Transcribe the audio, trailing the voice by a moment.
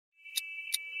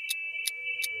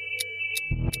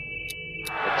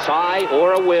A tie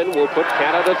or a win will put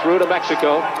Canada through to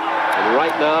Mexico. And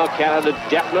right now, Canada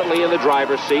definitely in the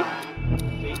driver's seat.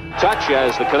 Touch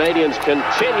as the Canadians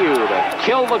continue to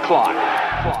kill the clock.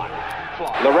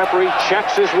 The referee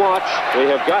checks his watch. We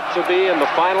have got to be in the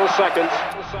final seconds.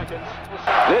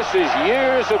 This is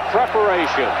years of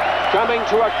preparation coming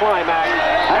to a climax.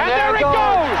 And there it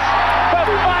goes!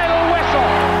 The final whistle!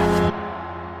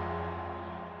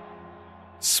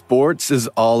 Sports is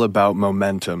all about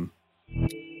momentum.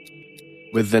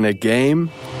 Within a game,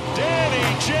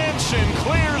 Danny Jansen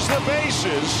clears the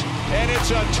bases, and it's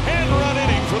a 10-run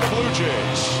inning for the Blue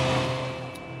Jays.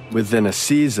 within a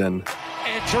season,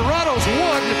 and Toronto's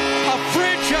won a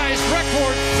franchise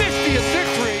record 50th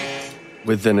victory.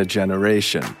 Within a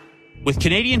generation. With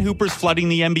Canadian hoopers flooding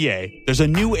the NBA, there's a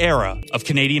new era of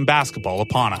Canadian basketball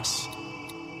upon us.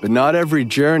 But not every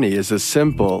journey is as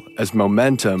simple as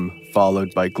momentum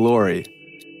followed by glory.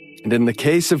 And in the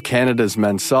case of Canada's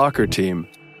men's soccer team,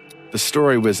 the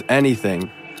story was anything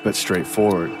but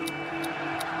straightforward.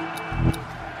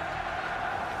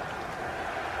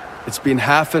 It's been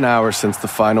half an hour since the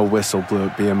final whistle blew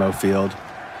at BMO Field,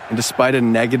 and despite a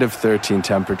negative 13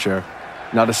 temperature,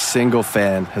 not a single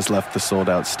fan has left the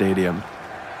sold-out stadium.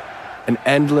 An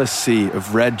endless sea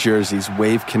of red jerseys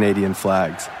wave Canadian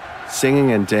flags,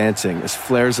 singing and dancing as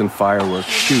flares and fireworks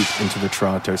shoot into the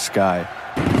Toronto sky.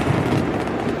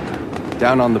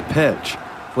 Down on the pitch,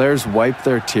 players wipe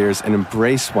their tears and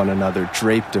embrace one another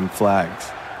draped in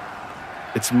flags.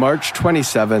 It's March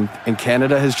 27th, and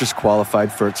Canada has just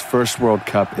qualified for its first World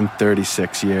Cup in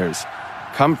 36 years,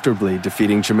 comfortably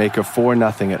defeating Jamaica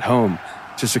 4-0 at home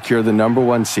to secure the number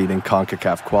one seed in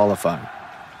CONCACAF qualifying.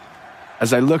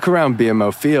 As I look around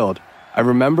BMO Field, I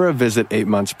remember a visit 8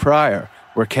 months prior,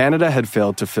 where Canada had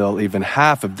failed to fill even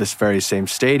half of this very same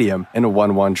stadium in a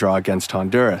 1-1 draw against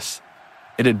Honduras.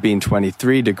 It had been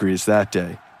 23 degrees that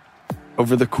day.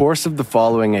 Over the course of the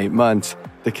following 8 months,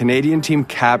 the Canadian team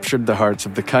captured the hearts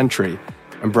of the country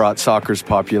and brought soccer's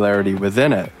popularity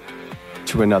within it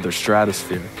to another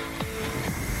stratosphere.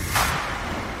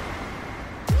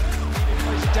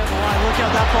 Down the line, look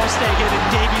out, that ball's taken, and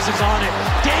Davies is on it.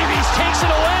 Davies takes it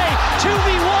away,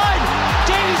 2v1.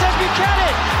 Davies has become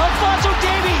it. Alphonso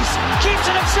Davies keeps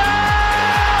it himself.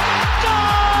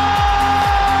 Goal!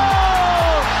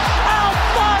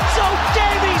 Alphonso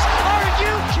Davies, are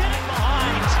you kidding?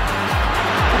 Behind.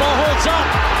 The ball holds up.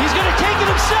 He's going to take it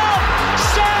himself.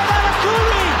 Sam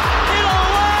Adekugbe in a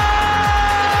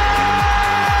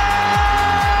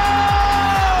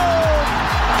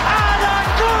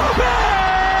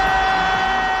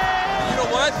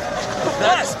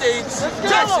United States,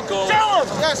 Mexico,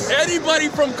 Yes. anybody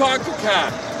from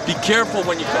CONCACAF, be careful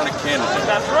when you come to Canada.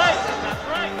 That's right.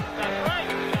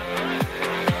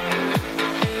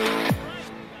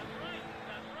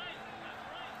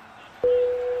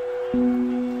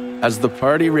 As the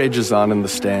party rages on in the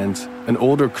stands, an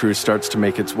older crew starts to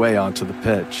make its way onto the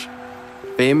pitch.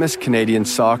 Famous Canadian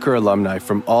soccer alumni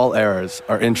from all eras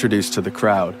are introduced to the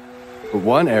crowd, but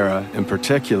one era, in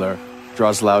particular,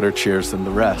 draws louder cheers than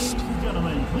the rest.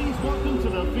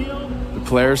 The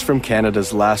players from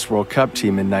Canada's last World Cup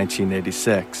team in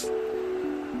 1986.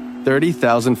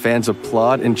 30,000 fans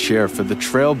applaud and cheer for the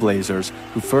trailblazers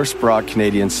who first brought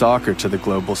Canadian soccer to the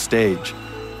global stage.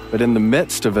 But in the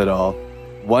midst of it all,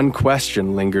 one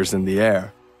question lingers in the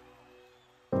air.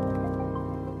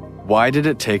 Why did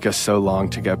it take us so long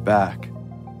to get back?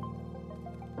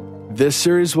 This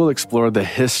series will explore the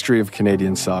history of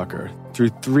Canadian soccer through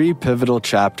 3 pivotal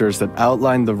chapters that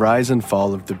outline the rise and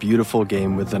fall of the beautiful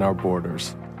game within our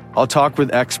borders. I'll talk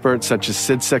with experts such as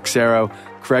Sid Sexero,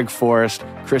 Craig Forrest,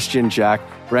 Christian Jack,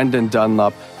 Brendan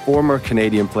Dunlop, former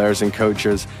Canadian players and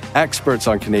coaches, experts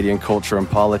on Canadian culture and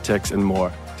politics, and more,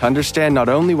 to understand not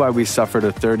only why we suffered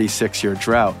a 36-year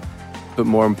drought, but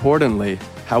more importantly,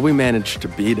 how we managed to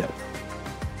beat it.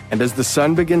 And as the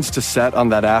sun begins to set on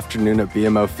that afternoon at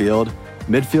BMO Field,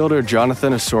 midfielder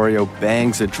Jonathan Osorio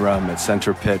bangs a drum at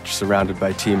center pitch surrounded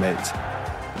by teammates.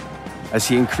 As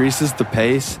he increases the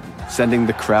pace, sending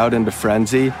the crowd into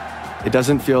frenzy, it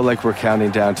doesn't feel like we're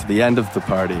counting down to the end of the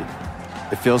party.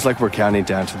 It feels like we're counting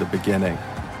down to the beginning.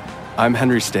 I'm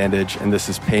Henry Standage, and this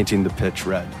is Painting the Pitch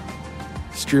Red.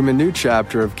 Stream a new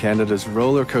chapter of Canada's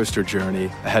roller coaster journey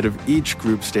ahead of each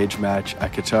group stage match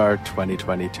at Qatar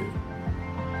 2022.